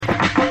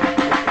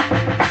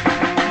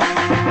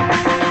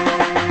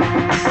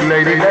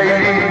لیلی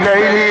لیلی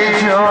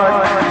لیلی جان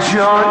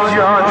جان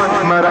جان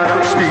مرا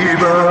کشتی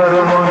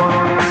برمان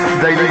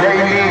لیلی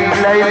لیلی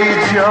لیلی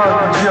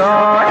جان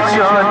جان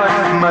جان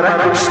مرا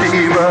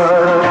کشتی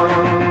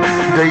برمان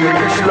دیگه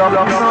اشلاق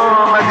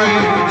نامدی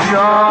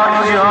جان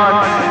جان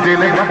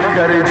دل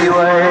کردی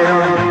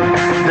ویران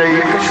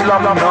دیگه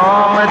اشلاق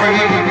نامدی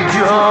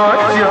جان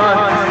جان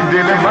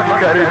دل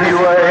کردی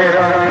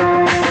ویران.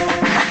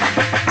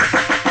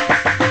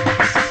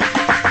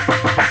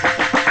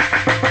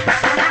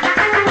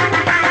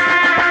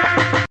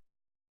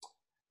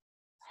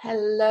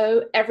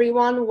 Hello,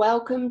 everyone.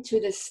 Welcome to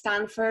the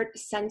Stanford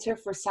Center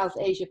for South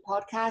Asia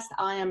podcast.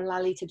 I am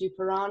Lalita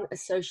Duperon,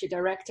 Associate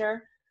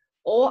Director.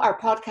 All our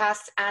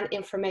podcasts and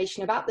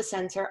information about the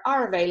center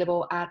are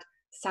available at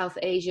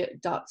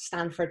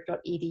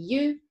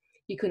southasia.stanford.edu.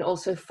 You can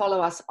also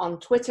follow us on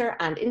Twitter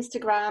and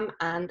Instagram,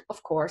 and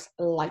of course,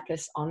 like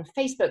us on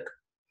Facebook.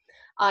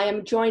 I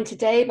am joined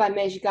today by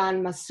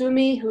Mejgan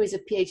Masumi, who is a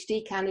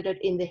PhD candidate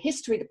in the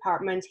History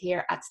Department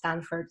here at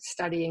Stanford,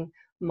 studying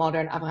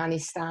modern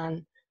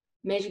Afghanistan.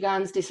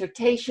 Mejgan's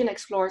dissertation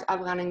explores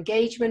Afghan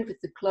engagement with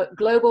the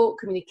global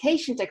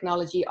communication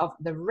technology of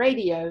the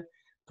radio,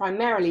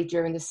 primarily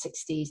during the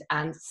 60s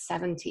and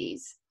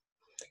 70s.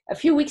 A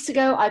few weeks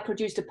ago, I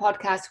produced a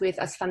podcast with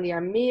Asfandiar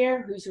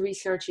Mir, whose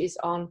research is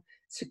on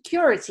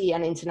security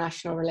and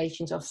international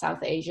relations of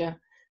South Asia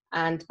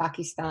and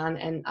Pakistan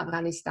and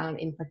Afghanistan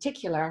in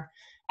particular.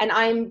 And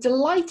I'm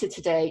delighted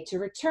today to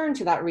return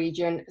to that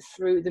region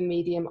through the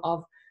medium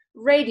of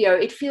radio.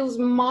 It feels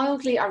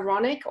mildly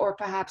ironic or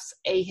perhaps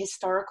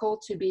ahistorical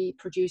to be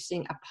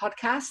producing a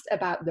podcast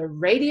about the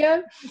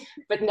radio,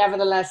 but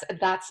nevertheless,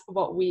 that's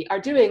what we are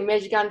doing.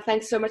 Mejgan,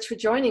 thanks so much for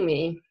joining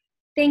me.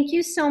 Thank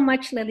you so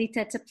much, Lalita.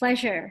 It's a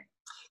pleasure.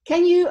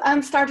 Can you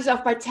start us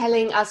off by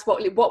telling us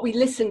what we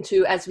listened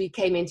to as we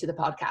came into the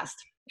podcast?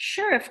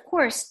 Sure, of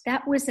course.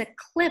 That was a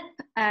clip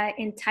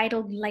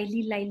entitled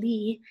Laili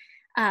Laili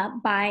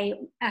by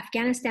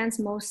Afghanistan's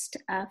most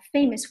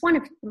famous, one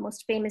of the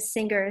most famous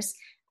singers,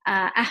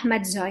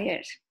 Ahmad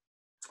Zahir.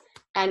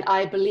 And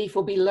I believe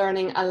we'll be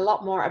learning a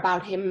lot more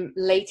about him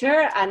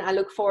later, and I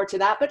look forward to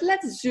that. But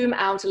let's zoom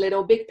out a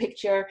little, big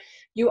picture.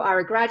 You are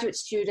a graduate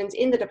student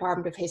in the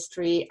Department of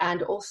History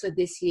and also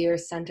this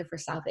year's Center for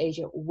South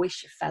Asia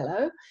Wish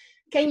Fellow.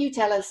 Can you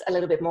tell us a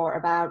little bit more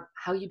about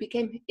how you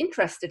became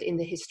interested in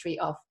the history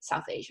of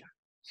South Asia?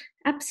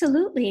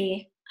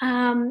 Absolutely.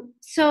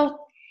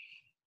 So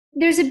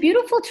there's a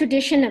beautiful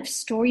tradition of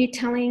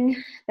storytelling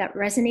that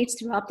resonates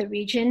throughout the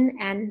region,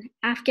 and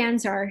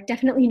Afghans are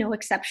definitely no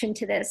exception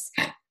to this.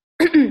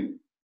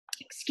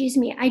 Excuse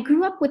me. I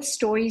grew up with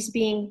stories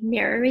being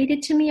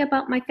narrated to me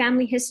about my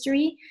family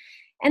history,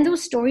 and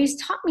those stories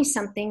taught me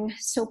something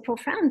so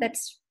profound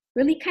that's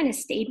really kind of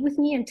stayed with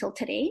me until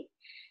today.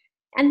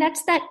 And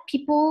that's that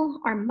people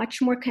are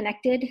much more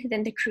connected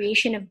than the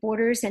creation of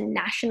borders and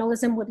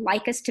nationalism would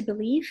like us to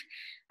believe.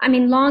 I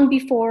mean, long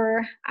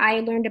before I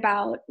learned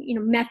about,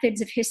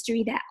 methods of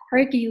history that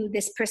argue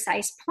this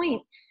precise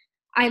point,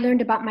 I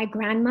learned about my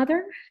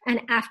grandmother, an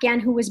Afghan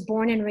who was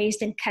born and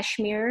raised in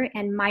Kashmir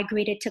and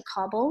migrated to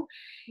Kabul,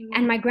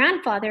 and my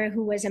grandfather,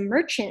 who was a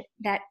merchant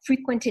that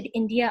frequented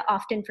India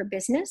often for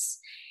business.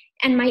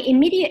 And my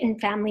immediate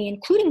family,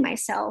 including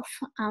myself,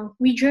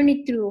 we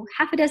journeyed through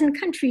half a dozen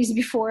countries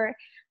before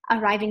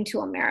arriving to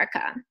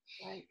America.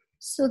 Right.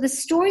 So the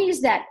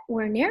stories that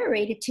were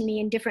narrated to me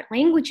in different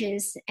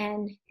languages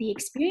and the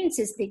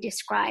experiences they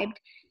described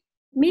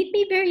made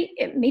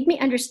me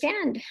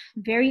understand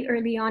very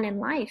early on in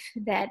life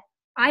that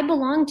I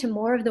belong to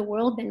more of the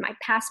world than my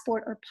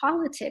passport or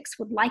politics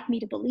would like me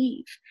to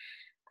believe.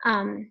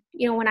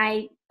 When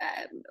I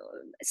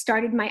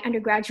started my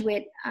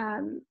undergraduate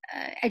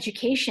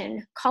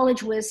education,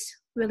 college was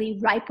really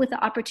ripe with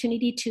the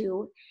opportunity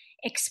to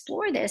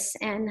explore this,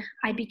 and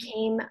I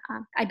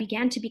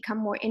began to become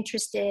more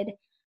interested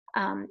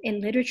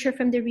in literature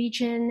from the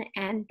region,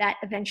 and that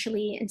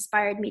eventually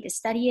inspired me to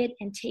study it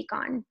and take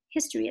on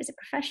history as a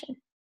profession.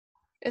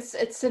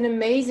 It's an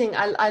amazing,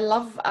 I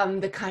love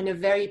the kind of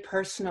very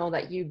personal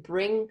that you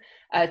bring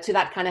to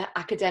that kind of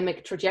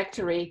academic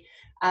trajectory.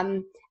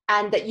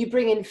 And that you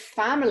bring in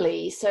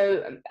family.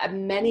 So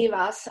many of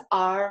us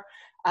are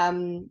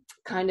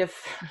kind of,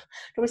 I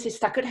don't want to say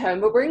stuck at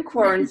home, but we're in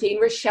quarantine,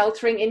 we're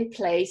sheltering in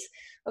place.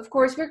 Of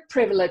course, we're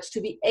privileged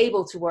to be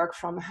able to work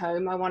from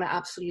home. I want to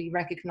absolutely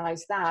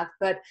recognize that.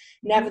 But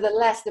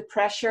nevertheless, the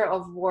pressure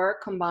of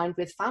work combined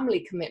with family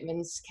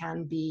commitments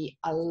can be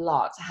a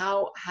lot.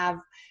 How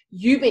have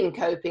you been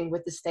coping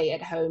with the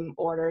stay-at-home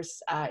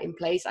orders in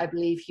place? I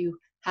believe you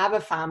have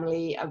a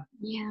family.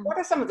 What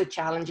are some of the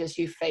challenges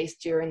you faced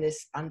during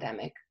this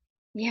pandemic?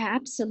 Yeah,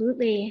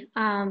 absolutely.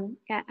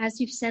 As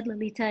you've said,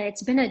 Lalita,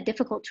 it's been a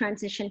difficult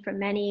transition for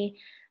many,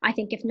 I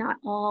think, if not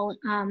all.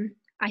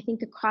 I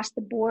think across the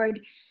board,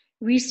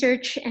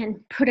 research and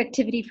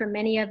productivity for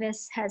many of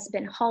us has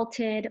been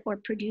halted or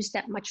produced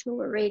at much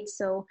lower rates.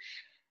 So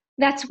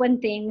that's one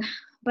thing.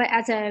 But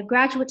as a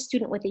graduate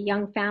student with a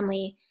young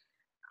family,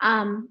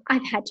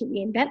 I've had to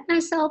reinvent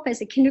myself as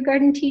a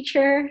kindergarten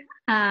teacher.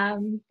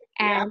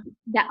 and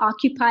that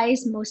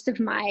occupies most of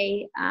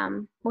my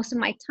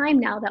time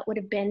now that would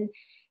have been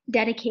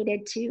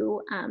dedicated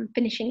to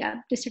finishing up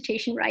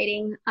dissertation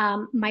writing.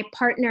 My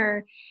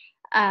partner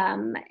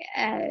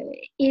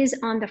is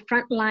on the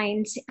front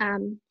lines.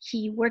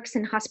 He works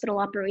in hospital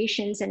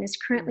operations and is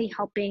currently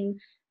helping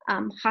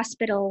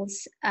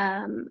hospitals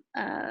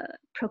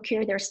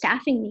procure their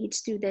staffing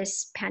needs through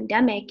this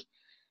pandemic.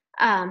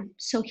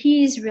 So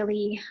he's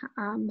really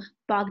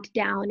bogged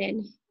down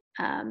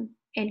and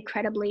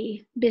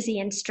incredibly busy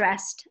and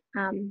stressed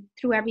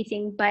through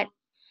everything. But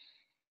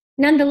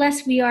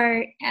nonetheless,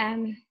 we're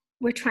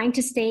trying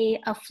to stay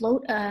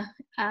afloat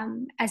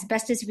as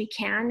best as we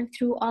can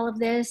through all of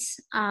this.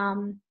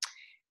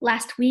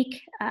 Last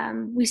week,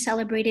 we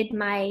celebrated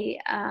my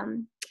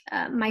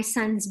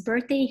son's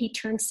birthday. He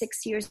turned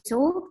 6 years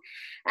old,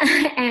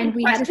 and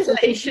we had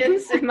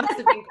congratulations. It must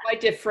have been quite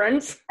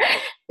different.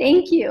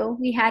 Thank you.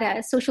 We had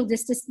a social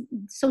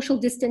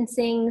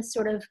distancing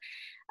sort of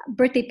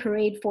birthday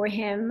parade for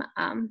him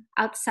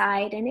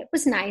outside, and it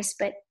was nice.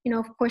 But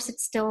of course,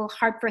 it's still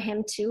hard for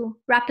him to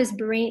wrap his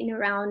brain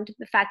around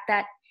the fact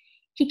that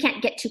he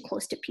can't get too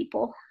close to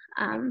people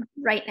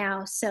right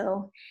now.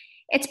 So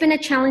it's been a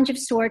challenge of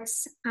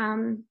sorts.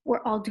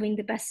 We're all doing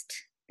the best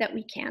that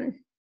we can.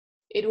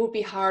 It would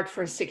be hard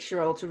for a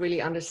 6-year-old to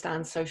really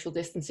understand social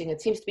distancing. It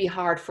seems to be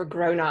hard for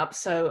grown-ups.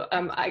 So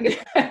I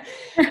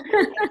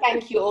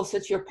thank you also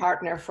to your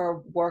partner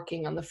for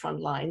working on the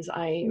front lines.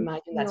 I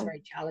imagine that's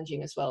very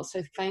challenging as well.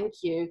 So thank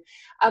you.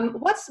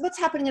 What's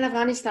happening in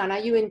Afghanistan? Are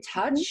you in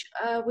touch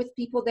with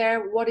people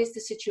there? What is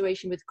the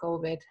situation with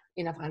COVID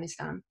in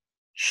Afghanistan?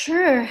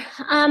 Sure.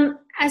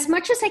 As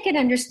much as I can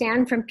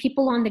understand from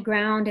people on the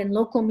ground and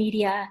local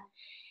media,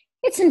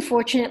 it's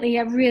unfortunately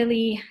a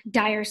really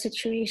dire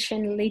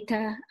situation,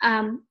 Lita.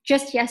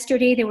 Just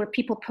yesterday, there were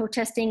people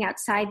protesting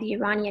outside the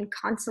Iranian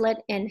consulate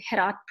in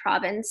Herat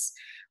province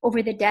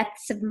over the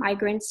deaths of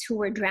migrants who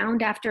were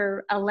drowned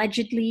after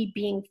allegedly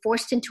being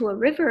forced into a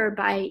river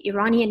by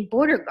Iranian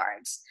border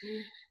guards.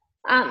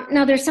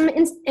 Now, there's some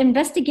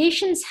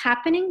investigations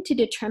happening to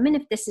determine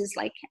if this is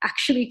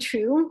actually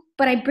true,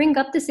 but I bring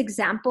up this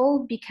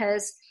example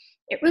because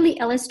it really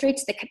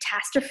illustrates the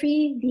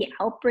catastrophe the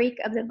outbreak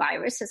of the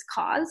virus has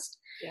caused.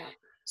 Yeah.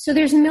 So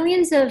there's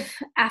millions of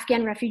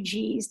Afghan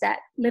refugees that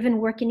live and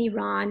work in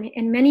Iran,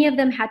 and many of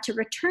them had to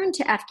return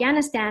to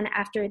Afghanistan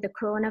after the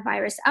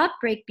coronavirus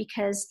outbreak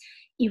because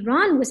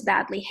Iran was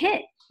badly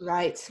hit.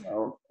 Right.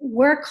 So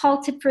work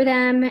halted for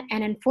them,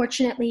 and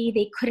unfortunately,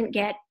 they couldn't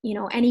get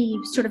any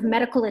sort of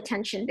medical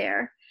attention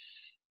there.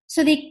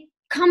 So they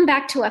come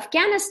back to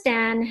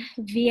Afghanistan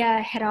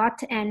via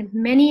Herat, and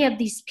many of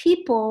these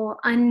people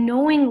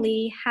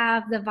unknowingly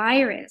have the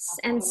virus.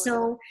 And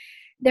so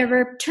they're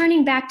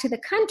returning back to the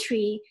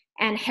country,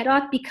 and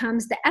Herat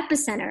becomes the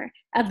epicenter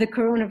of the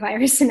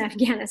coronavirus in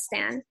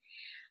Afghanistan.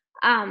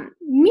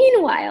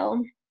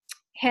 Meanwhile,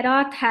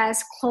 Herat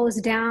has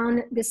closed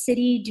down the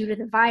city due to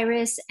the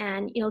virus,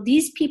 and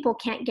these people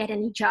can't get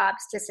any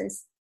jobs to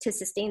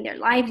sustain their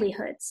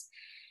livelihoods.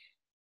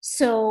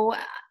 So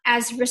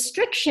as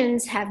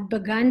restrictions have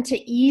begun to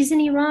ease in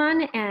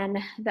Iran and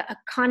the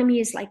economy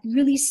is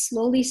really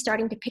slowly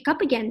starting to pick up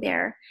again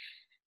there,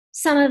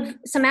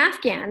 some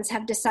Afghans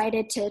have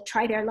decided to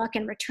try their luck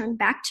and return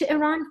back to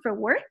Iran for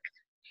work,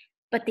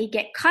 but they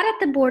get caught at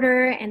the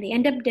border and they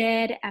end up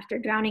dead after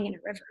drowning in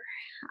a river.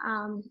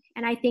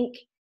 And I think,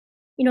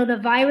 the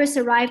virus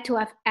arrived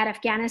at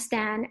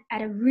Afghanistan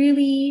at a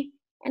really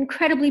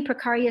incredibly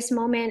precarious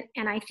moment.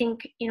 And I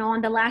think,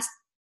 on the last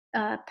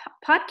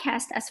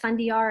podcast,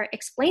 Asfandyar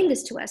explained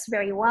this to us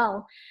very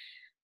well.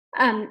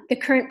 The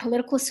current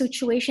political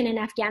situation in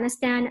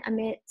Afghanistan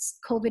amidst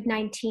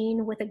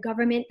COVID-19, with a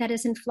government that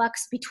is in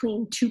flux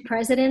between two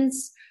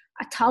presidents,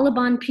 a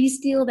Taliban peace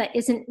deal that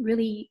isn't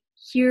really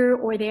here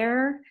or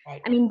there.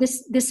 Right. I mean,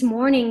 this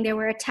morning there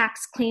were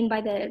attacks claimed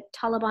by the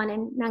Taliban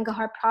in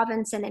Nangarhar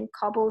province and in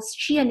Kabul's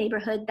Shia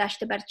neighborhood,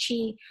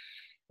 Dashtabarchi,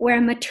 where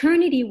a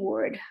maternity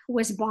ward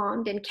was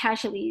bombed and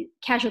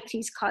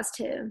casualties caused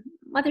to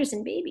mothers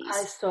and babies.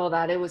 I saw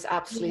that. It was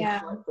absolutely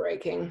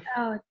heartbreaking.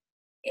 Oh,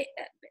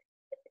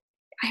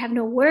 I have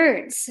no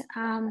words.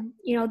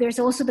 There's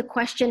also the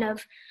question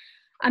of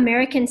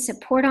American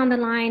support on the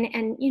line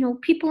and,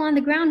 people on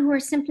the ground who are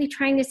simply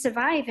trying to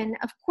survive. And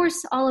of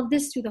course, all of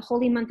this through the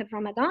holy month of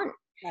Ramadan.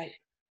 Right.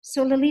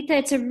 So Lolita,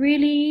 it's a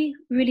really,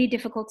 really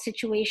difficult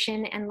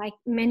situation. And like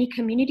many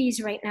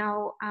communities right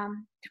now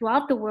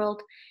throughout the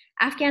world,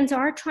 Afghans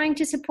are trying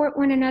to support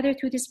one another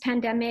through this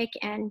pandemic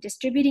and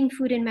distributing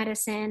food and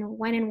medicine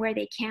when and where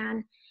they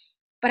can.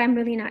 But I'm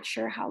really not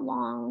sure how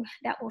long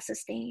that will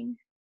sustain.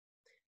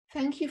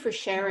 Thank you for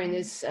sharing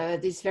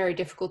these very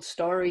difficult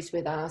stories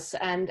with us.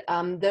 And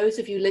those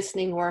of you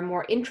listening who are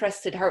more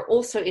interested, are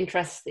also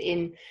interested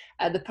in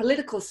the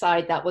political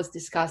side that was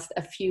discussed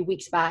a few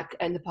weeks back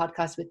in the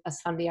podcast with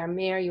Asfandyar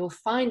Mir, you'll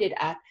find it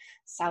at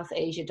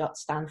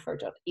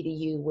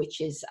southasia.stanford.edu,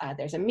 which is,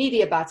 there's a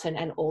media button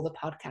and all the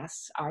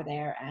podcasts are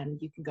there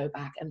and you can go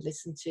back and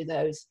listen to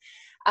those.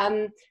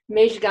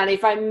 Mejgan,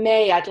 if I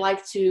may, I'd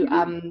like to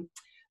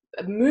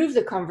move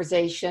the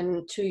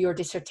conversation to your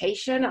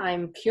dissertation.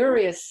 I'm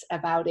curious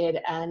about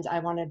it, and I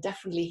want to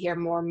definitely hear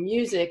more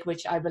music,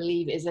 which I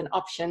believe is an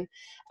option.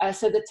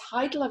 So the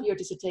title of your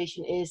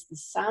dissertation is The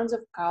Sounds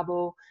of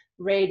Kabul,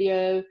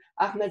 Radio,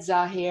 Ahmed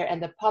Zahir,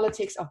 and the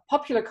Politics of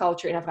Popular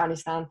Culture in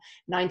Afghanistan,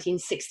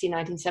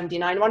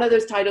 1960-1979. One of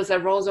those titles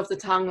that rolls off the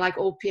tongue like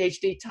all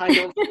PhD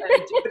titles,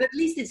 but at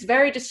least it's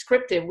very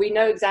descriptive. We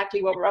know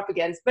exactly what we're up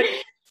against. But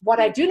what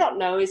I do not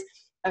know is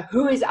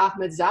who is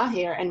Ahmed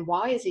Zahir and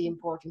why is he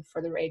important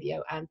for the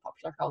radio and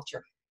popular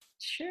culture?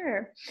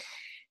 Sure.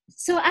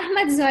 So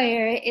Ahmed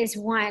Zahir is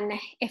one,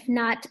 if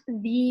not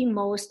the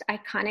most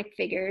iconic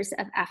figures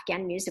of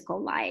Afghan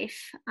musical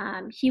life.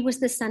 He was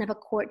the son of a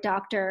court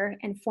doctor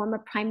and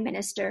former prime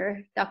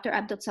minister, Dr.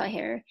 Abdul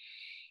Zahir.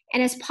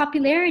 And his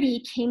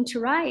popularity came to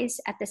rise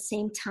at the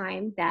same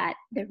time that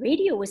the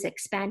radio was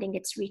expanding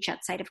its reach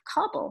outside of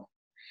Kabul.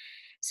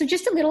 So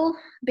just a little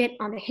bit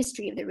on the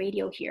history of the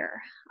radio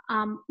here.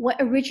 What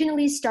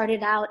originally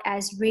started out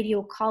as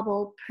Radio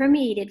Kabul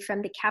permeated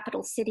from the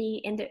capital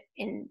city in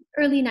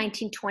early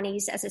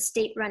 1920s as a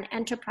state-run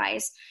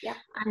enterprise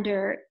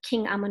under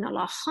King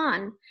Amanullah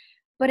Khan.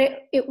 But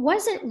it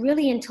wasn't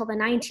really until the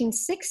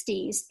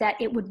 1960s that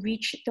it would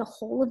reach the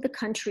whole of the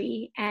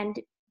country and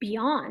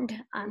beyond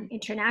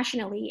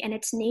internationally, and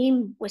its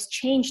name was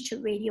changed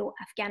to Radio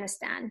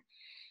Afghanistan.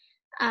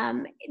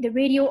 The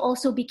radio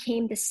also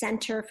became the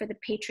center for the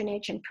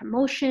patronage and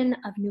promotion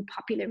of new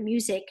popular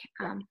music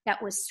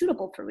that was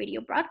suitable for radio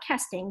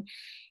broadcasting.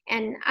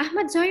 And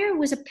Ahmed Zahir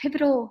was a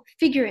pivotal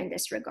figure in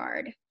this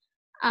regard.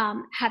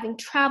 Having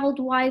traveled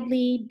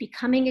widely,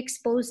 becoming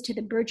exposed to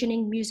the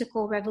burgeoning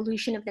musical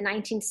revolution of the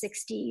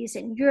 1960s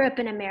in Europe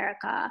and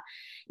America,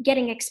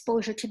 getting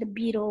exposure to the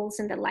Beatles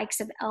and the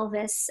likes of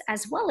Elvis,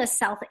 as well as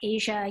South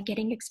Asia,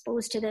 getting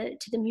exposed to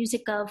the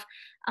music of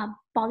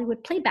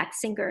Bollywood playback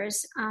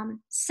singers,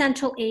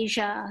 Central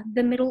Asia,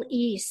 the Middle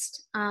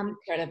East.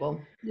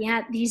 Incredible.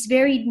 Yeah, these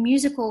varied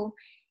musical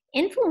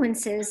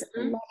influences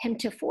led him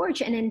to forge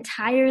an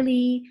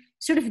entirely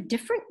sort of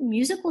different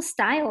musical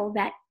style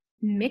that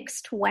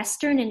mixed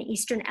Western and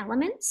Eastern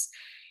elements.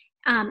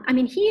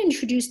 He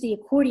introduced the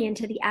accordion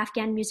to the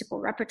Afghan musical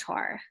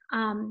repertoire.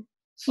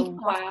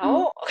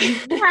 Wow.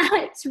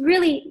 It's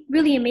really,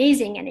 really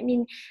amazing.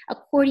 And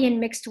accordion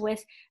mixed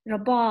with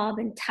rabab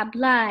and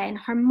tabla and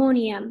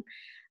harmonium.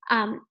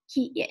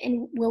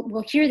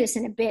 We'll hear this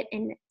in a bit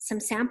in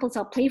some samples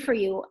I'll play for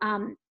you.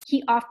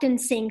 He often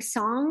sang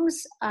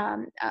songs,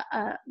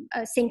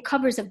 sang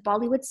covers of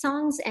Bollywood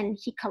songs, and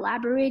he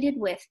collaborated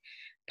with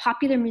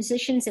popular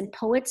musicians and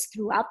poets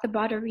throughout the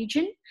broader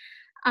region.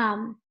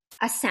 A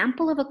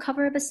sample of a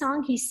cover of a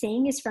song he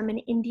sang is from an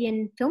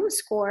Indian film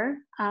score,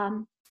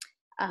 and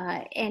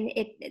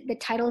the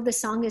title of the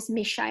song is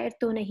Main Shayar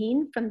To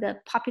Nahin from the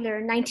popular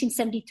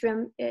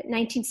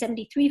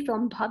 1973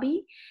 film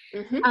Bhabhi.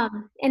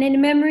 And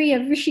in memory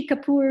of Rishi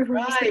Kapoor, who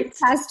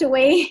passed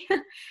away,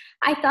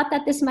 I thought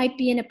that this might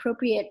be an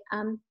appropriate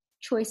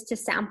choice to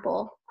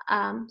sample.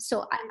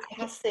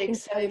 Fantastic.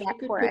 So if you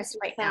could put the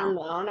sound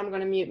on, I'm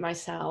going to mute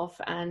myself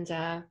and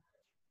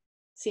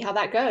see how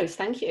that goes.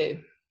 Thank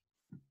you.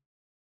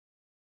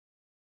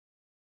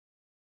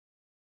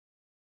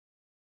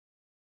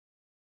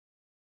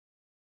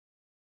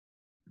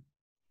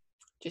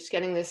 Just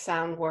getting this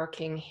sound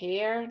working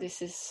here.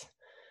 This is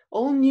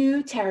all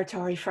new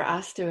territory for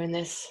us doing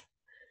this.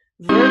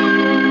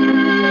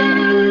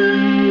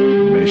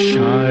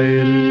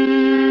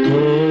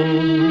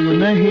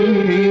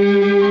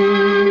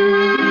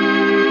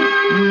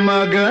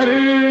 मगर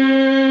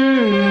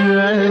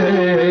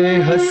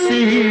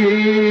हंसी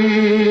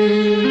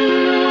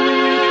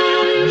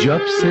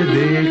जब से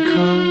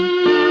देखा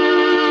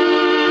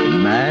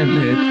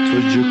मैंने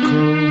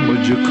तुझको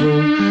मुझको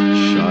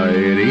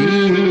शायरी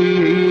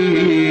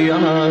आ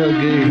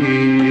गई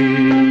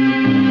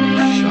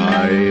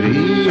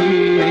शायरी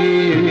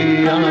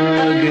आ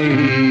गई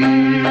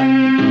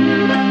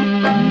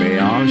मैं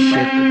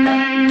आशिक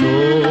तो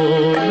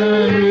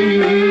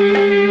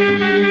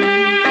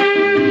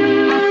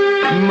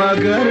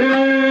मगर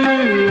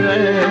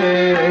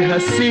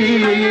हंसी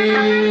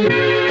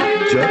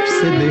जब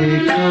से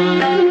देखा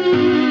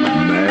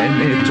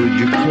मैंने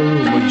तुझको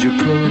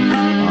मुझको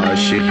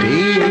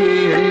आशिकी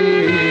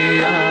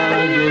आ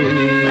गई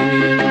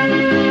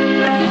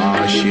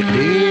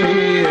आशिकी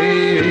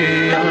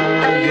आ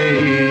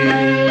गई.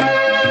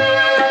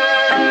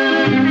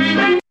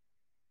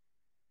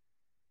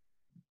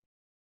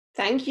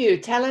 Thank you.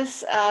 Tell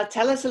us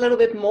a little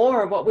bit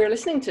more what we're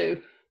listening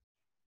to.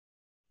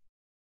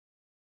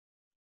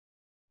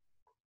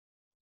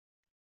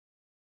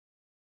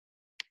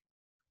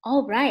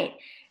 All right.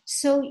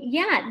 So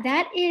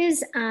that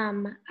is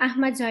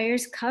Ahmed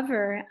Zahir's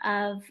cover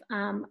of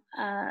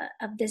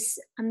this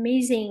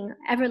amazing,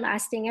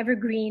 everlasting,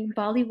 evergreen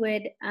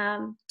Bollywood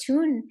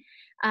tune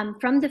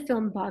from the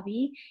film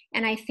Bhabhi.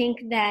 And I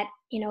think that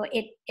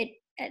it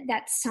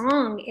that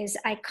song is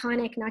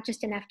iconic, not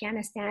just in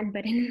Afghanistan,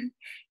 but in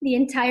the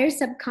entire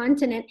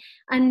subcontinent.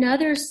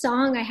 Another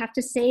song I have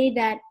to say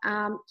that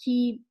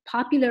he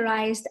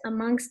popularized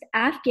amongst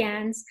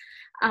Afghans,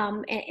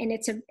 and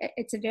it's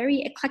a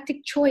very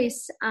eclectic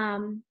choice,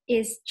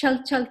 is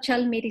Chal Chal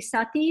Chal Meri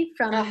Sati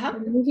from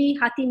the movie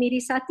Hati Meri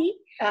Sati.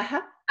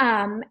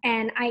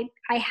 And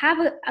I have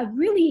a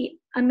really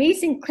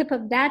amazing clip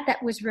of that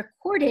was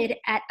recorded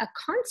at a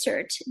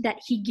concert that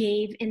he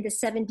gave in the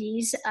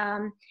 70s.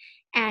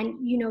 And,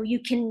 you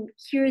can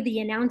hear the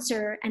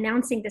announcer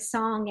announcing the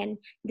song and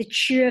the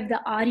cheer of the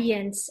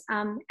audience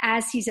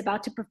as he's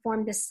about to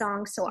perform this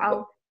song. So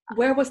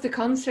Where was the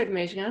concert,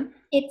 Mejgan?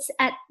 It's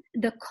at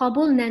the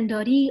Kabul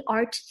Nandori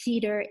Art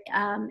Theater,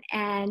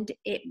 and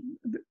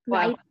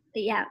Wow.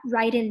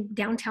 right in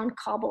downtown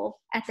Kabul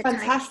at the time.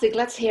 Fantastic.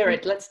 Let's hear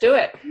it. Let's do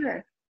it.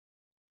 Sure.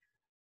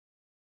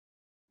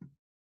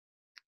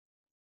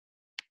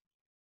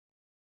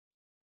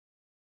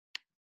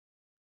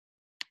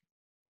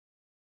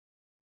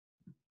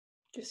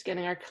 Just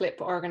getting our clip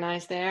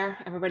organized there.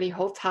 Everybody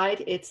hold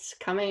tight. It's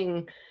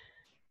coming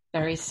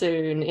very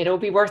soon. It'll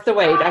be worth the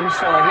wait, I'm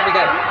sure. Here we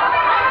go.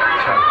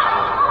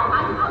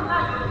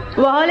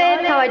 وحال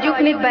توجه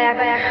کنید به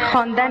یک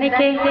خواندنی که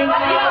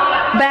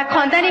به یک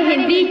خواندن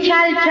هندی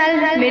چل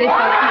چل میری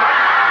ساتی.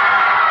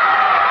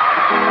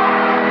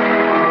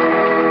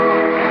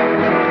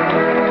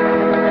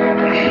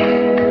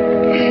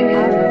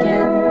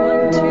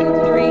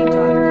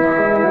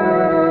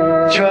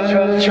 चल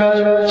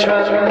चल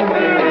चल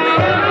मेरे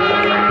साथ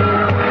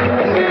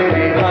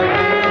मेरी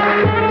हाथी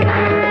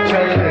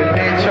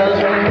चलने चल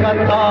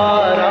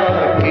कतारा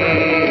की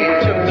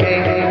चुके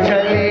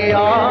चली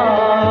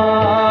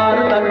यार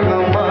तक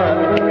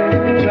मत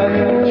चल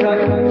चल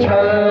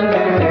चल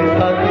मेरे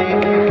साथी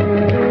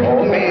ओ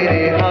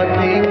मेरे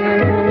हाथी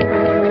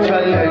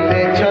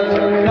चलने चल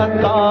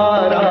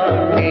कतारा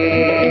की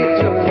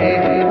चुके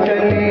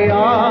चली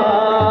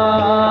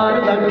यार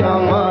तक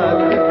मत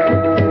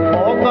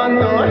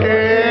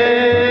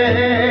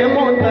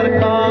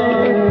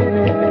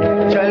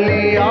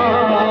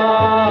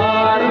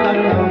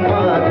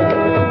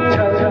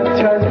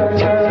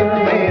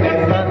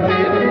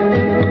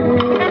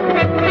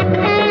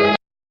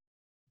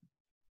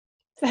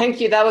Thank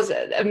you. That was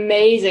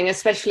amazing,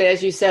 especially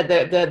as you said,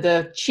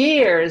 the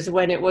cheers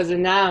when it was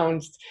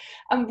announced.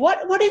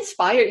 What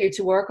inspired you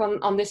to work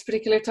on this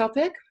particular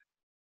topic?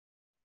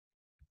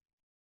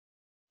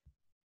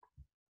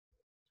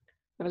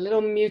 I have a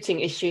little muting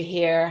issue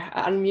here.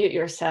 Unmute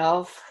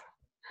yourself.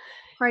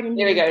 Pardon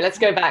me. Here we go. Let's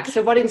go back.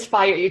 So what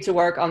inspired you to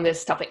work on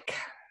this topic?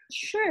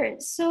 Sure.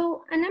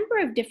 So a number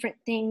of different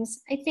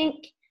things. I think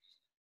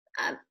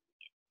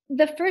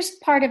the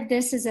first part of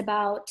this is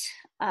about,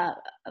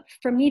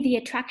 for me, the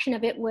attraction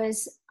of it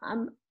was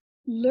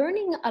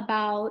learning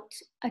about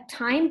a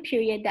time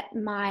period that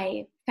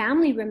my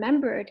family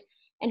remembered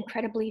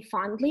incredibly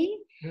fondly.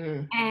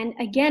 And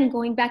again,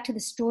 going back to the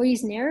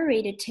stories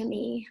narrated to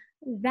me,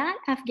 that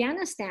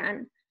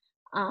Afghanistan,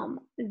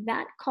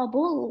 that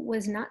Kabul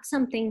was not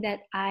something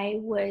that I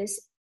was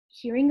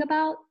hearing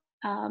about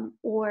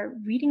or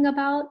reading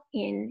about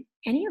in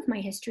any of my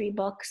history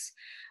books.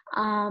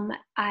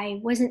 I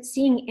wasn't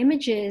seeing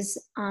images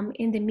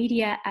in the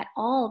media at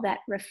all that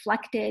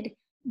reflected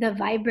the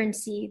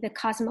vibrancy, the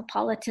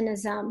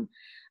cosmopolitanism,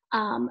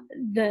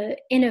 the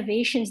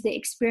innovations, the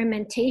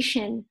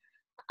experimentation,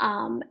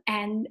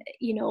 and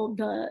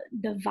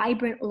the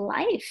vibrant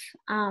life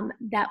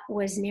that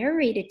was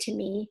narrated to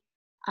me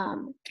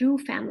through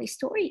family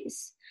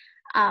stories.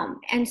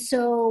 And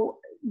so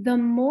the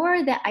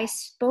more that I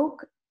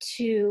spoke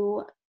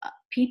to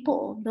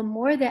people, the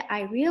more that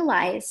I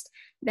realized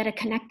that a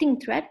connecting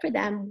thread for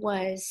them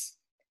was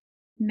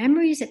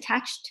memories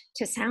attached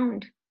to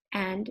sound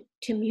and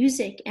to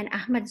music. And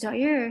Ahmad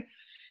Zahir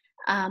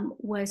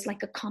was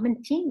like a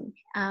common theme.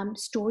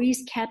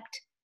 Stories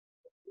kept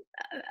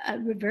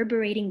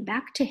reverberating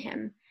back to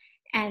him.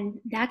 And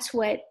that's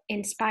what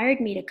inspired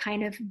me to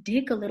kind of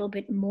dig a little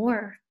bit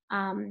more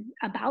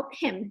about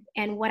him.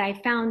 And what I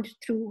found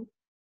through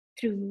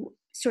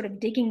sort of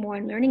digging more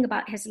and learning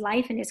about his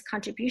life and his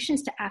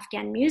contributions to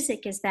Afghan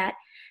music is that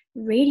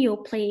radio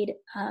played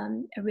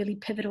a really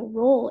pivotal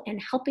role in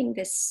helping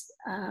this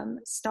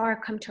star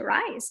come to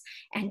rise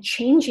and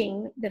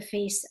changing the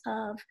face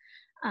of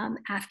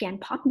Afghan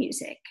pop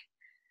music.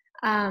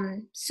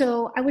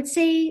 So I would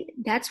say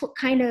that's what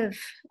kind of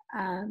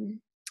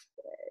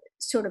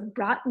sort of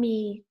brought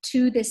me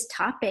to this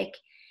topic.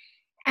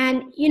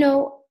 And,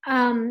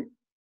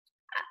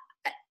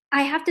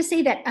 I have to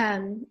say that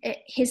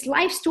his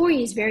life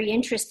story is very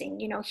interesting.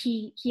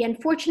 He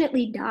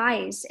unfortunately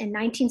dies in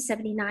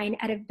 1979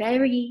 at a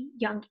very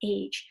young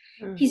age.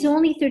 Mm-hmm. He's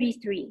only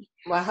 33.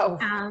 Wow.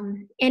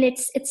 And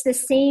it's the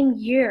same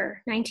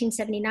year,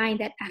 1979,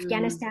 that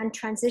Afghanistan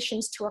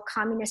transitions to a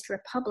communist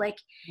republic.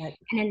 Right.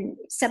 And in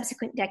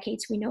subsequent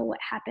decades, we know what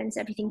happens.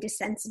 Everything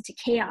descends into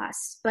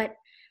chaos. But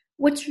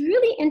what's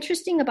really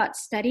interesting about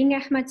studying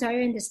Ahmad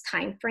Zahir in this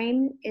time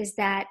frame is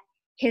that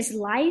his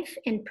life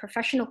and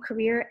professional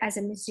career as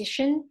a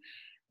musician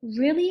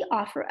really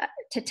offer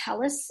to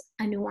tell us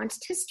a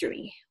nuanced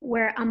history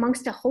where,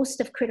 amongst a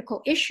host of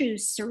critical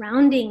issues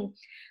surrounding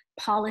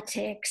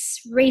politics,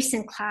 race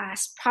and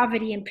class,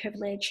 poverty and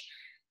privilege,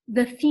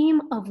 the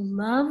theme of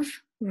love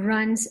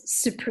runs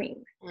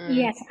supreme.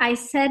 Yes, I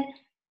said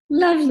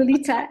love,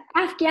 Lolita.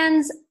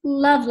 Afghans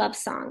love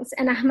songs,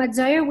 and Ahmad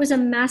Zahir was a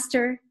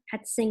master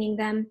at singing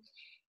them.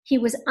 He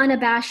was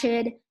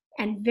unabashed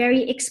and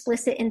very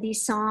explicit in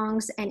these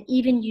songs, and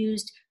even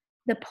used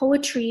the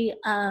poetry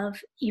of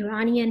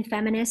Iranian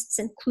feminists,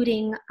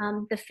 including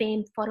the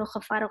famed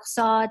Farokh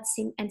Farrokhzad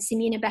and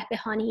Simine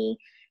Behbehani,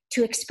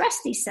 to express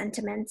these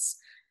sentiments.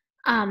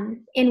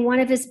 In one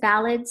of his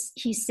ballads,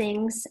 he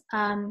sings,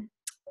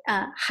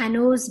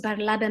 Hanoz bar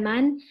lab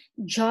man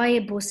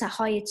jay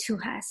bosahay tu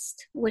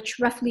hast, which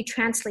roughly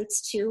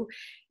translates to,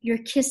 your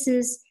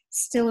kisses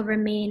still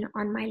remain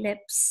on my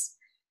lips.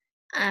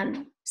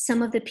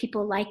 Some of the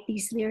people liked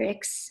these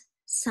lyrics.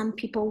 Some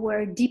people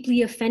were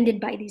deeply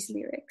offended by these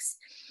lyrics.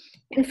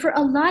 And for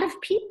a lot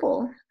of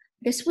people,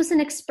 this was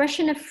an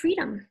expression of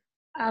freedom,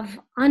 of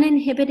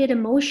uninhibited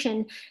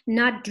emotion,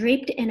 not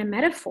draped in a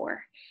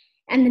metaphor.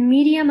 And the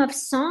medium of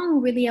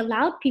song really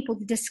allowed people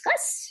to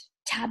discuss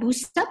taboo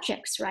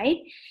subjects, right?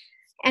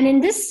 And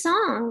in this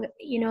song,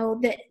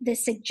 the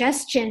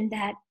suggestion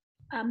that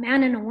a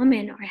man and a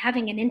woman are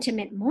having an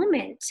intimate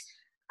moment,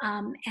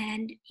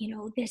 and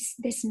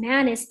this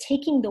man is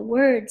taking the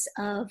words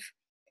of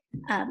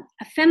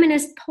a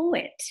feminist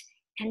poet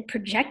and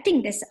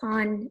projecting this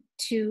on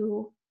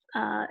to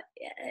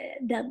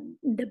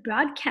the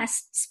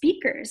broadcast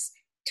speakers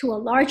to a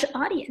large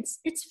audience.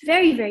 It's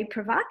very, very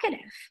provocative.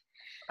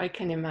 I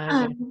can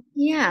imagine.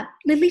 Yeah,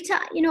 Lolita,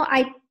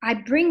 I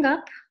bring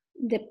up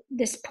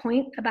this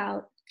point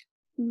about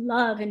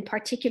love in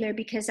particular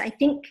because I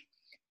think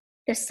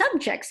the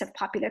subjects of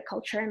popular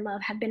culture and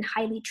love have been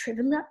highly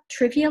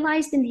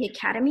trivialized in the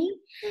academy.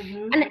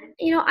 Mm-hmm. And,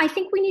 I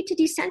think we need to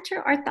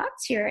decenter our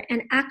thoughts here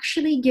and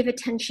actually give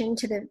attention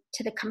to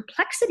the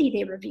complexity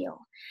they reveal.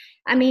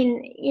 I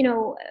mean,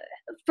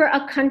 for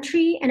a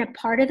country and a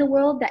part of the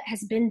world that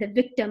has been the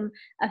victim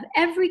of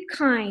every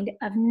kind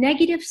of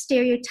negative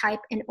stereotype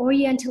and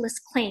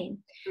Orientalist claim,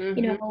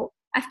 mm-hmm.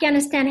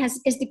 Afghanistan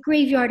is the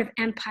graveyard of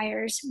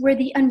empires. We're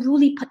the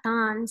unruly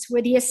Pathans.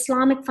 We're the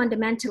Islamic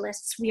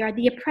fundamentalists. We are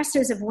the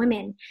oppressors of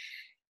women.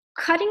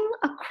 Cutting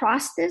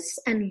across this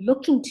and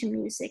looking to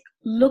music,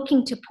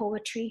 looking to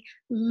poetry,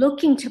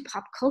 looking to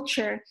pop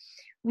culture,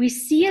 we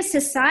see a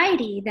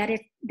society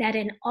that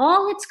in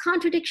all its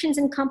contradictions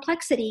and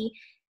complexity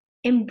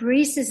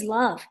embraces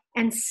love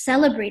and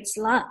celebrates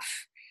love.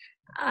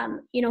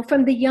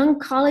 From the young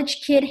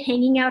college kid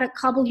hanging out at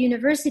Kabul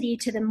University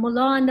to the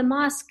mullah in the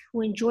mosque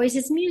who enjoys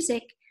his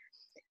music,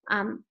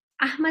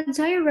 Ahmad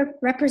Zahir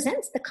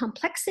represents the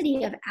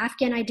complexity of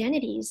Afghan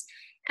identities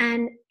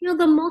and,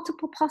 the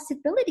multiple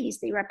possibilities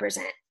they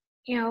represent,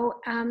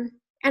 and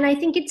I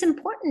think it's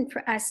important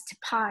for us to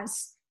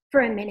pause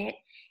for a minute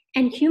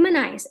and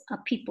humanize a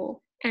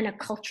people and a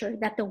culture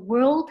that the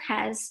world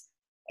has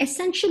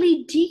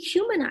essentially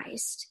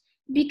dehumanized.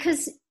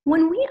 Because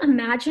when we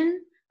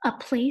imagine a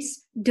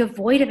place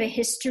devoid of a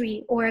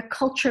history or a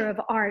culture of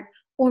art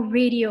or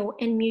radio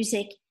and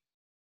music,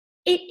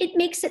 it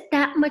makes it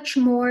that much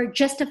more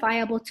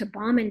justifiable to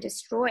bomb and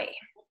destroy.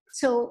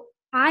 So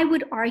I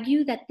would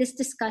argue that this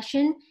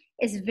discussion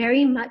is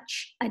very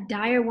much a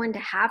dire one to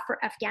have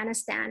for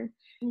Afghanistan.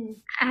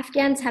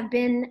 Afghans have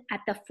been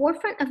at the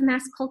forefront of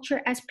mass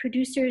culture as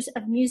producers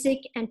of music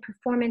and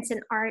performance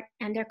and art,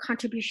 and their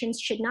contributions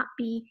should not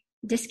be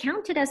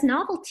discounted as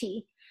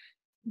novelty.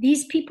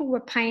 These people were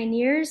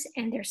pioneers,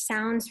 and their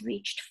sounds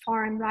reached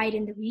far and wide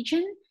in the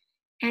region.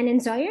 And in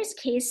Zahir's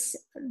case,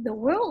 the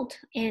world.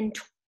 In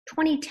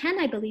 2010,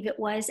 I believe it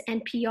was,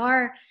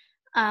 NPR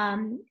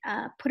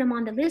put him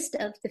on the list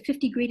of the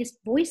 50 greatest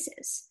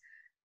voices.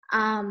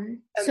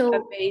 So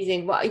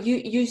amazing. Well,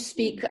 you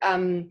speak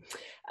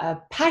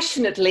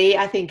passionately,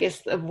 I think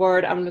is the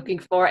word I'm looking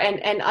for,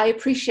 and I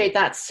appreciate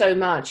that so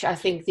much. I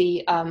think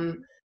the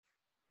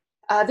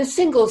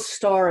single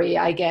story,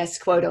 I guess,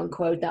 quote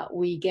unquote, that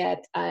we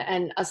get,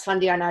 and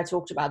Asfandia and I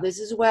talked about this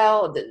as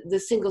well, the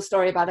single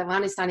story about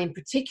Afghanistan in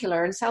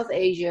particular, and South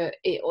Asia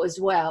as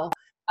well,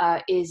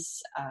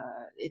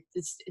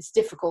 it's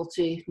difficult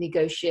to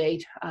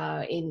negotiate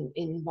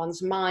in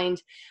one's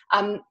mind.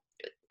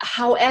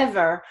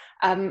 However,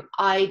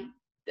 I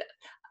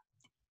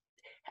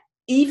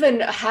even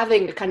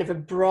having kind of a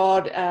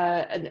broad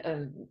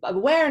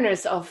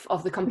awareness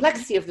of the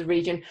complexity of the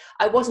region,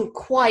 I wasn't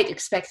quite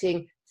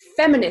expecting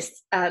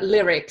feminist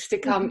lyrics to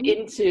come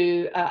mm-hmm.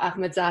 into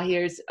Ahmad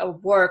Zahir's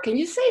work. Can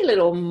you say a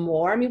little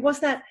more? I mean, was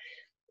that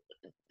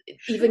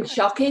even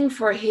shocking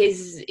for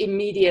his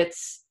immediate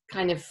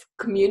kind of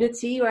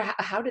community, or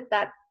how did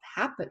that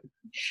happen?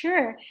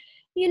 Sure.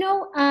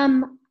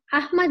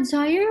 Ahmad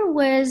Zahir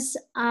was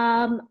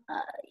a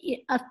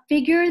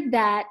figure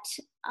that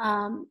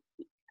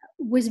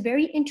was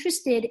very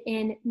interested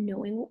in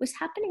knowing what was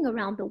happening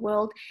around the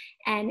world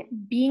and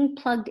being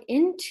plugged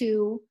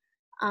into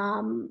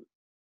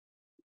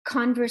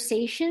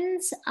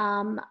conversations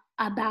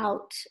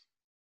about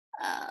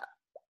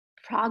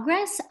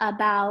progress,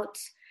 about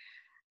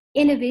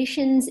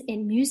innovations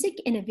in music,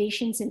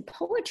 innovations in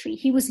poetry.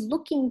 He was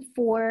looking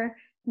for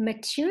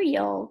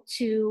material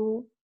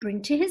to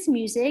bring to his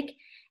music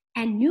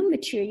and new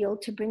material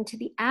to bring to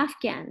the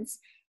Afghans.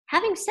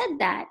 Having said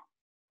that,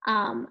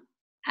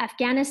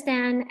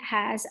 Afghanistan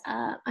has,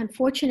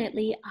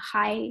 unfortunately, a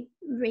high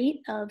rate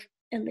of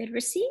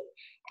illiteracy.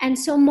 And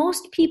so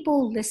most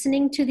people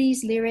listening to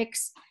these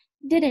lyrics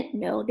didn't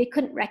know, they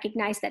couldn't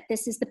recognize that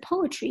this is the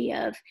poetry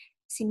of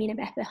Simina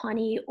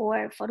Behbahani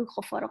or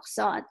Farrukh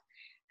Farrokhzad.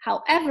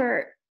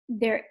 However,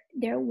 there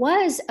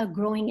was a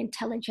growing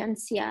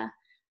intelligentsia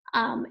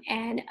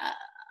and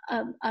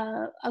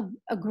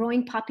a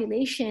growing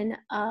population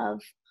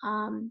of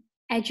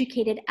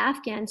educated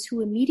Afghans who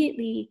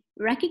immediately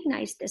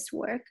recognized this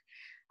work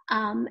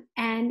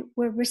and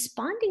were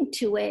responding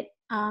to it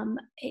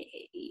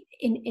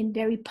in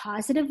very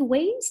positive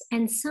ways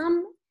and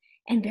some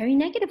in very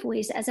negative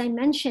ways. As I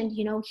mentioned,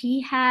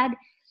 he had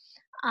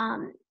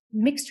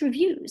mixed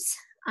reviews,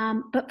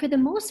 but for the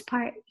most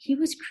part, he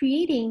was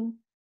creating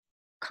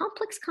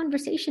complex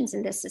conversations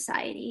in this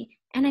society.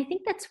 And I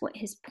think that's what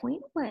his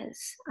point was.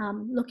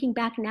 Looking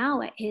back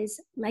now at his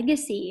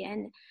legacy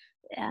and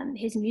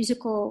his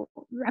musical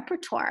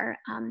repertoire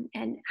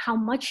and how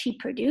much he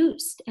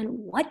produced and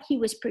what he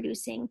was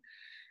producing,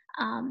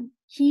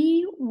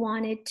 he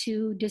wanted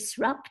to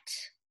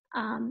disrupt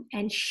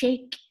and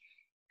shake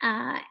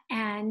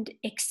and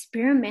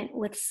experiment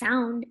with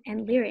sound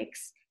and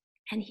lyrics,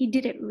 and he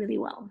did it really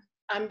well.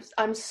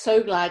 I'm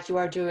so glad you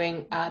are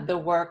doing the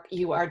work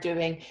you are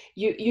doing.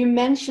 You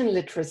mentioned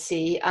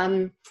literacy.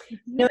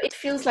 It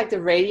feels like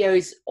the radio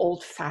is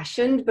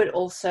old-fashioned, but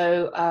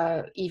also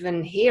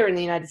even here in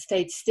the United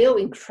States, still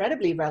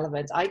incredibly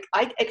relevant. I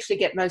actually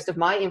get most of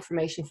my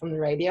information from the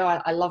radio.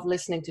 I love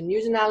listening to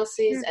news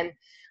analyses, and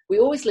we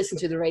always listen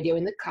to the radio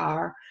in the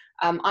car,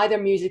 either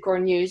music or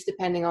news,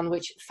 depending on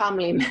which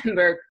family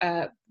member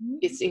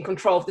is in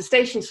control of the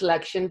station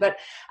selection. But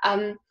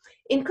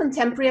in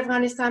contemporary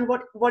Afghanistan,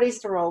 what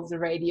is the role of the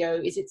radio?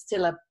 Is it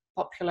still a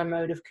popular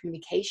mode of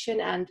communication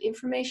and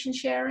information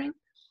sharing?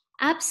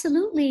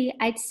 Absolutely.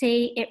 I'd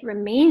say it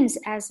remains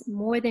as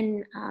more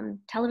than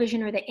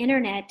television or the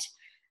internet.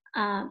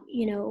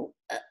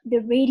 The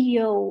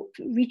radio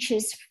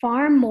reaches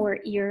far more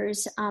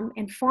ears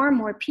and far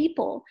more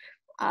people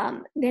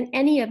than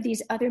any of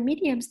these other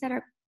mediums that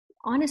are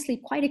honestly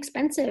quite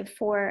expensive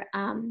for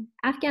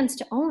Afghans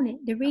to own.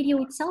 The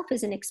radio itself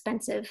is an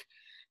expensive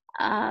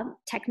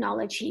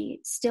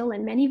technology still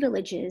in many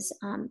villages,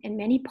 in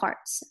many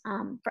parts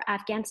for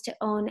Afghans to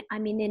own. I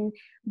mean, in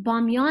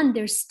Bamyan,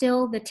 there's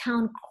still the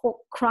town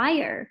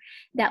crier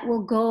that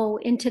will go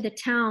into the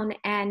town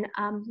and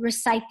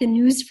recite the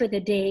news for the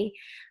day,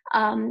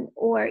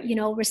 or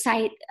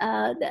recite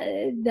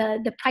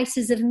the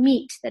prices of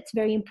meat. That's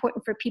very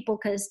important for people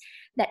because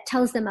that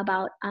tells them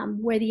about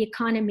where the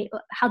economy,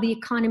 how the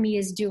economy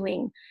is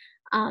doing.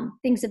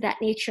 Things of that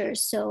nature.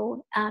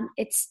 So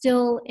it's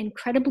still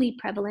incredibly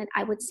prevalent.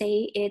 I would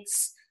say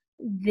it's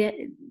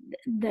the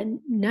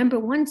number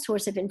one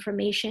source of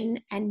information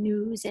and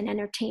news and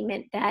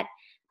entertainment that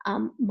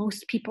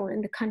most people in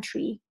the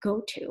country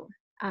go to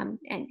and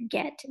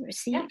get and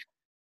receive.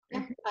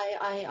 Yeah,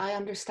 I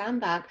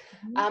understand that.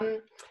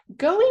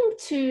 Going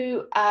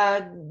to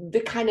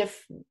the kind of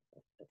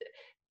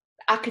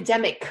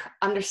academic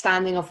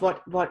understanding of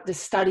what the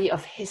study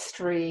of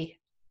history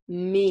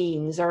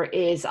means or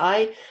is.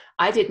 I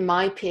did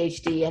my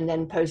PhD and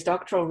then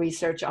postdoctoral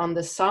research on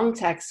the song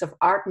texts of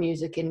art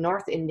music in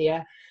North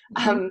India,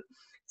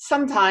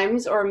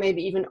 sometimes, or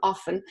maybe even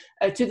often,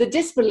 to the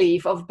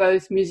disbelief of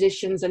both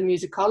musicians and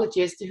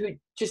musicologists who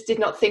just did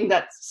not think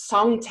that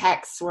song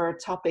texts were a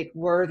topic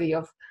worthy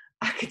of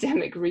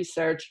academic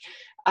research.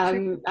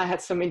 I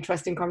had some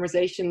interesting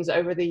conversations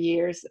over the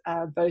years,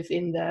 both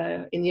in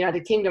the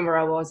United Kingdom where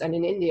I was and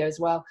in India as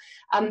well.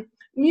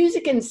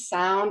 Music and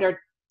sound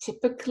are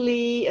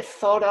typically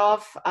thought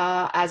of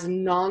as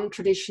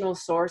non-traditional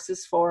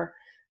sources for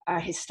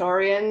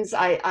historians.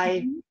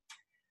 I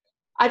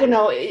don't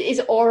know,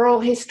 is oral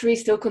history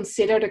still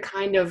considered a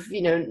kind of,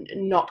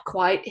 not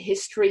quite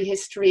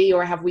history,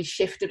 or have we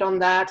shifted on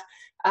that?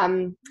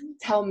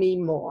 Tell me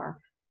more.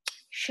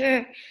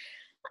 Sure.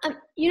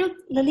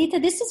 Lalita,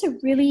 this is a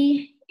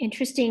really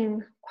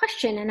interesting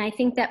question. And I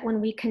think that when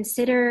we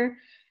consider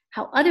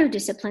how other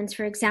disciplines,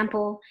 for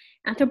example,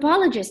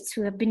 anthropologists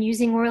who have been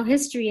using oral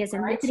history as a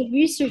method of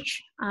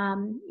research,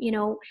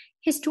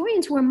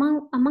 historians were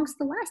amongst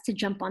the last to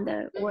jump on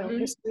the oral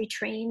history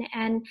train.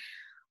 And,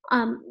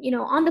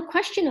 on the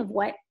question of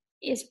what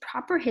is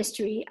proper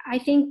history, I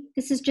think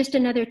this is just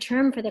another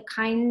term for the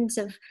kinds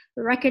of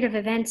record of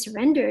events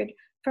rendered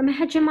from a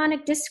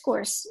hegemonic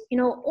discourse.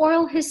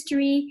 Oral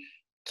history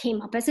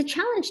came up as a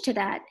challenge to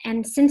that.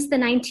 And since the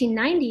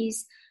 1990s,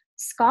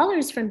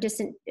 scholars from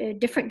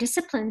different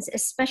disciplines,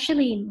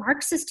 especially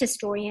Marxist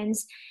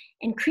historians,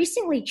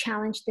 increasingly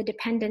challenged the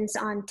dependence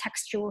on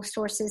textual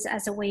sources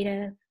as a way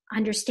to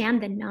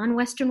understand the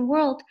non-Western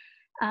world,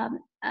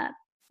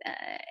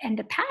 and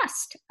the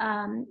past,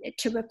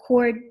 to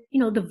record,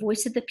 the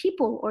voice of the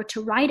people, or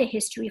to write a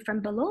history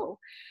from below.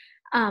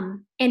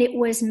 And it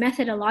was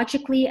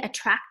methodologically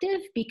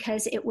attractive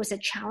because it was a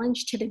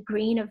challenge to the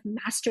grain of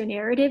master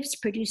narratives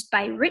produced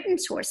by written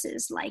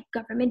sources like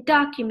government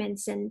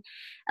documents and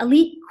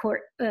elite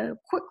court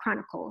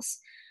chronicles.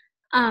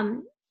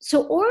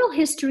 So oral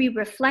history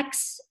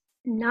reflects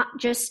not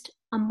just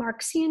a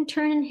Marxian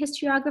turn in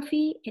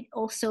historiography, it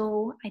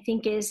also, I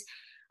think, is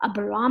a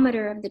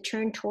barometer of the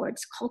turn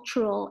towards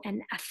cultural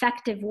and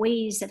affective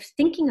ways of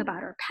thinking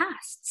about our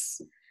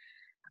pasts.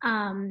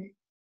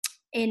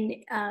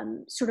 In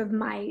sort of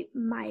my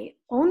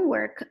own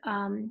work,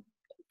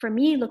 for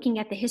me, looking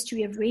at the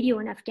history of radio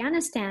in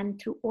Afghanistan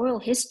through oral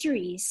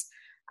histories,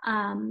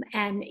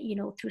 and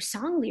through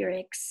song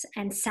lyrics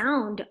and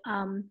sound,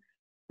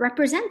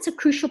 represents a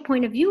crucial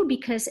point of view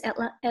because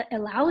it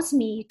allows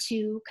me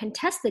to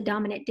contest the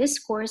dominant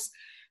discourse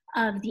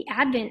of the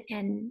advent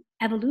and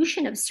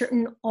evolution of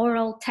certain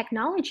oral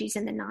technologies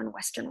in the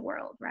non-Western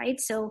world, right?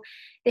 So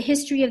the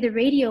history of the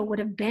radio would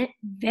have been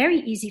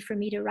very easy for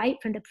me to write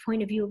from the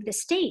point of view of the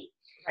state.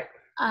 Right.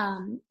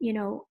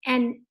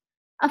 And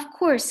of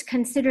course,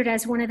 considered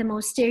as one of the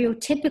most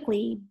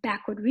stereotypically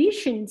backward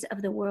regions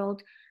of the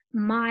world,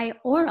 my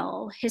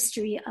oral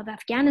history of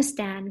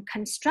Afghanistan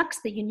constructs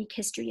the unique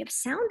history of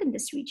sound in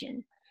this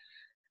region.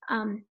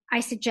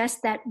 I suggest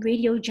that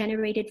radio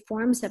generated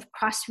forms of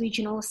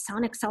cross-regional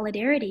sonic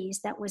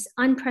solidarities that was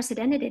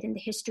unprecedented in the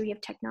history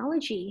of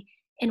technology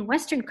in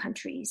Western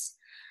countries.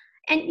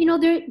 And,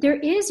 there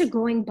is a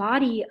growing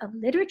body of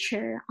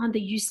literature on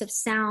the use of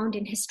sound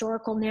in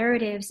historical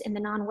narratives in the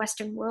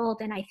non-Western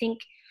world. And I think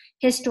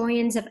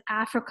historians of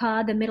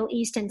Africa, the Middle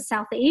East, and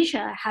South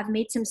Asia have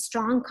made some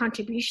strong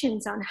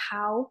contributions on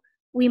how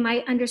we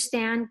might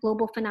understand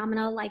global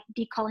phenomena like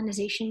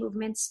decolonization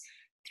movements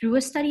through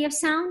a study of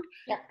sound.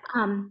 Yeah.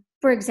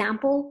 For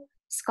example,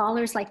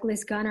 scholars like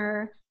Liz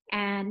Gunner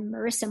and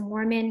Marissa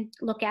Moorman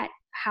look at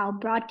how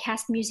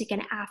broadcast music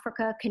in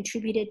Africa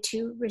contributed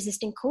to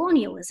resisting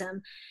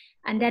colonialism.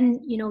 And then,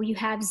 you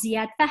have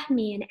Ziad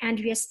Fahmy and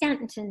Andrea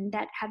Stanton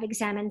that have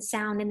examined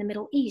sound in the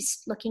Middle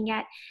East, looking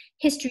at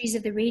histories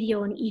of the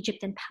radio in Egypt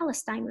and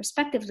Palestine,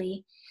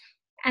 respectively.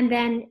 And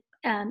then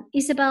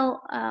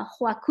Isabel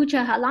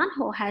Huakuja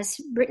Halanho has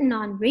written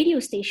on radio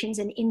stations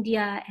in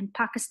India and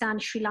Pakistan,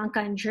 Sri Lanka,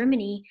 and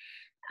Germany,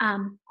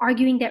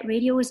 arguing that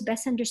radio is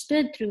best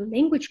understood through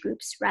language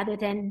groups rather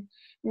than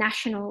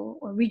national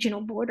or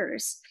regional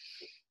borders.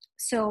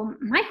 So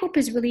my hope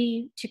is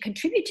really to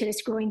contribute to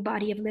this growing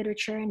body of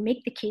literature and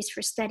make the case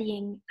for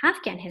studying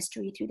Afghan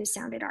history through the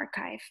Sounded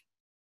Archive.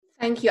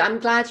 Thank you. I'm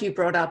glad you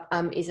brought up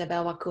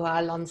Isabel Wakuha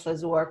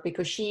Alonso's work,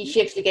 because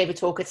she actually gave a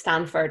talk at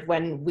Stanford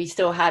when we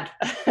still had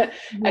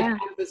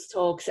campus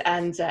talks,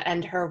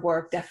 and her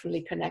work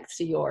definitely connects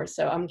to yours.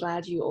 So I'm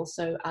glad you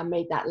also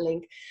made that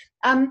link.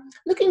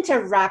 Looking to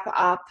wrap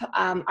up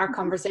our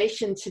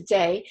conversation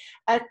today,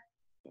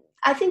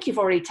 I think you've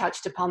already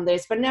touched upon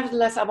this, but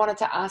nevertheless, I wanted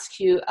to ask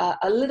you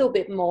a little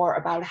bit more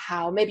about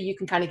how, maybe you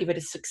can kind of give it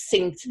a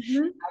succinct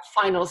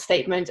final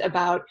statement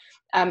about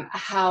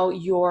how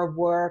your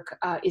work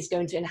is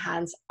going to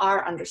enhance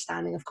our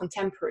understanding of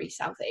contemporary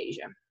South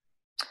Asia.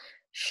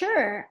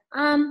 Sure.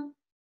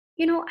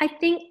 I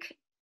think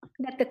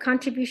that the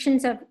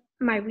contributions of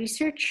my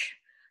research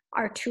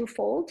are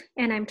twofold,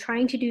 and I'm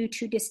trying to do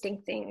two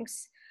distinct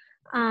things.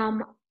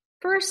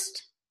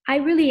 First, I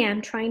really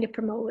am trying to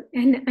promote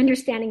an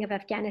understanding of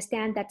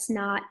Afghanistan that's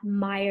not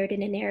mired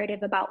in a narrative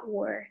about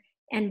war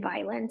and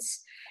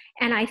violence.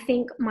 And I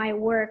think my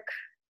work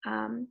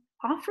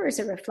offers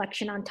a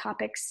reflection on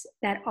topics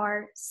that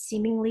are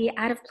seemingly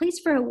out of place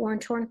for a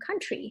war-torn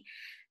country.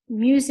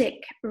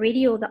 Music,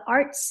 radio, the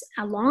arts,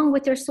 along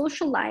with their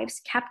social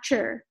lives,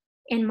 capture,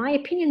 in my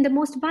opinion, the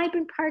most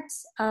vibrant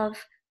parts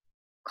of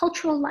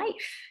cultural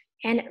life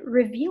and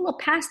reveal a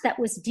past that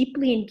was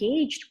deeply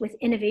engaged with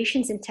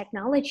innovations in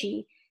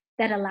technology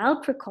that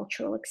allowed for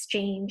cultural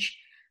exchange,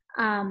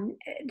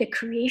 the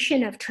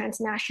creation of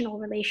transnational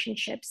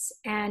relationships,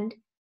 and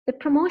the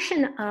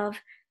promotion of,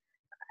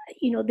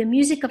 the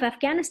music of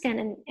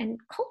Afghanistan and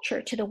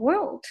culture to the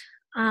world.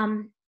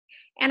 And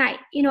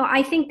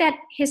I think that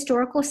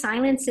historical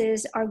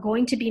silences are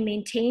going to be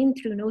maintained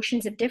through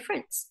notions of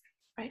difference,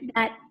 right,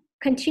 that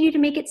continue to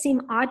make it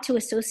seem odd to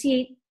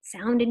associate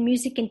sound and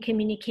music and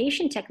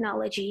communication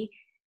technology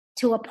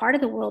to a part of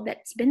the world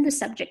that's been the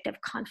subject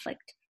of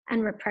conflict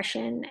and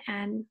repression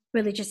and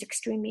religious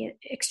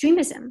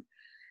extremism.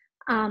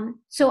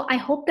 So I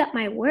hope that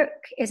my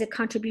work is a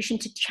contribution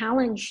to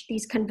challenge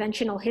these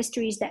conventional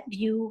histories that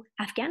view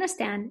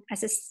Afghanistan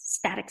as a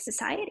static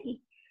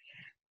society.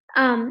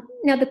 Now,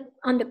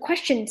 on the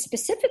question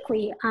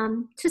specifically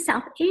to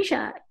South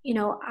Asia,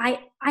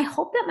 I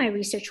hope that my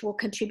research will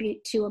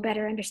contribute to a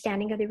better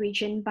understanding of the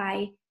region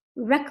by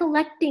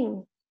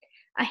recollecting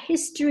a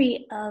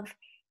history of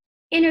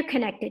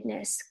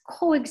interconnectedness,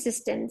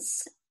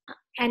 coexistence,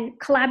 and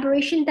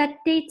collaboration that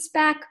dates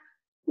back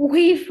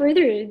way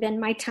further than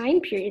my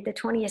time period, the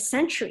 20th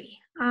century.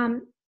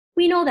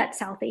 We know that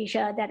South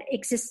Asia that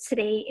exists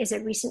today is a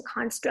recent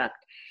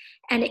construct,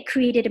 and it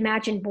created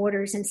imagined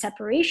borders and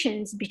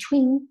separations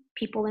between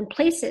people and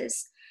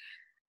places.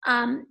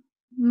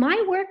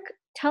 My work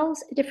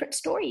tells a different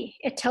story.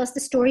 It tells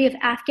the story of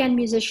Afghan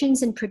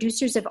musicians and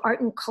producers of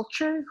art and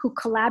culture who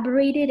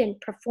collaborated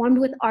and performed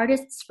with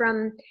artists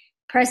from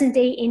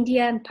present-day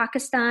India and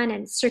Pakistan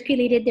and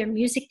circulated their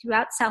music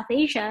throughout South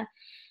Asia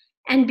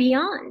and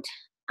beyond.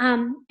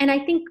 And I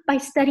think by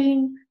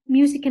studying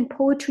music and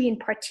poetry in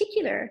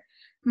particular,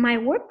 my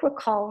work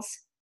recalls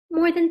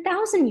more than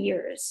 1,000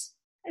 years,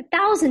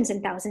 thousands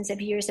and thousands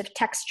of years of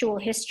textual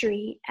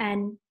history,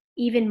 and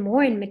even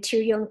more in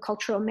material and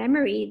cultural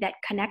memory that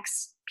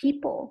connects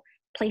people,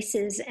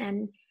 places,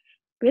 and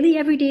really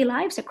everyday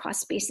lives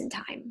across space and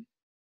time.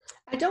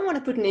 I don't want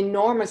to put an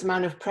enormous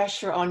amount of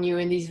pressure on you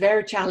in these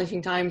very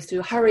challenging times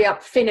to hurry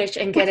up, finish,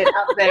 and get it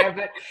up there.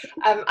 But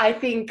I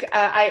think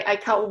I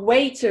can't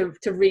wait to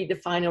read the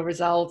final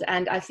result.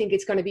 And I think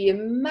it's going to be a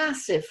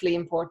massively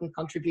important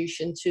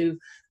contribution to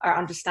our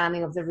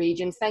understanding of the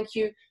region. Thank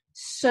you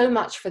so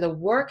much for the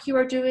work you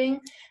are doing.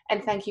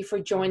 And thank you for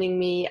joining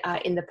me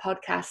in the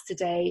podcast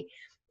today.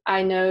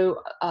 I know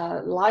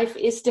life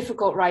is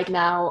difficult right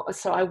now,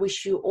 so I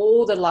wish you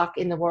all the luck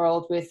in the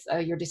world with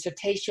your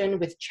dissertation,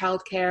 with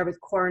childcare, with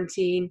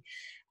quarantine,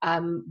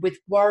 with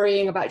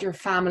worrying about your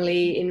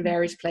family in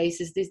various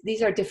places.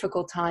 These are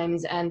difficult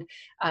times, and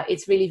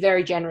it's really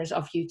very generous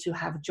of you to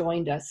have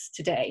joined us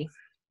today.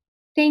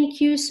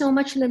 Thank you so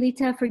much,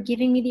 Lalita, for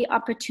giving me the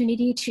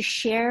opportunity to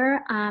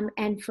share,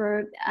 and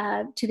for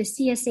to the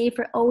CSA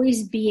for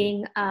always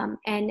being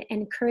an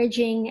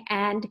encouraging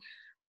and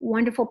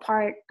wonderful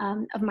part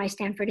of my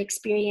Stanford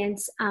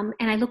experience. And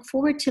I look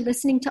forward to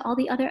listening to all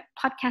the other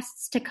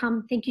podcasts to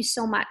come. Thank you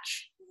so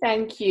much.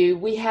 Thank you.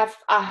 We have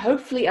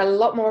hopefully a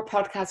lot more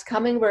podcasts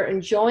coming. We're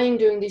enjoying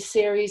doing this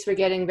series. We're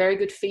getting very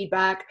good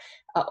feedback.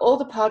 All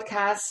the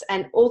podcasts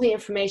and all the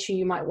information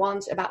you might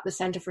want about the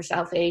Center for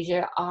South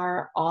Asia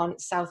are on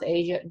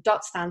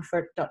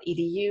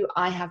southasia.stanford.edu.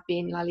 I have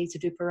been Lalita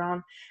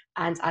Duparan,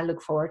 and I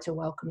look forward to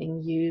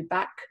welcoming you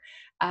back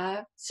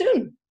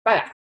soon. Bye.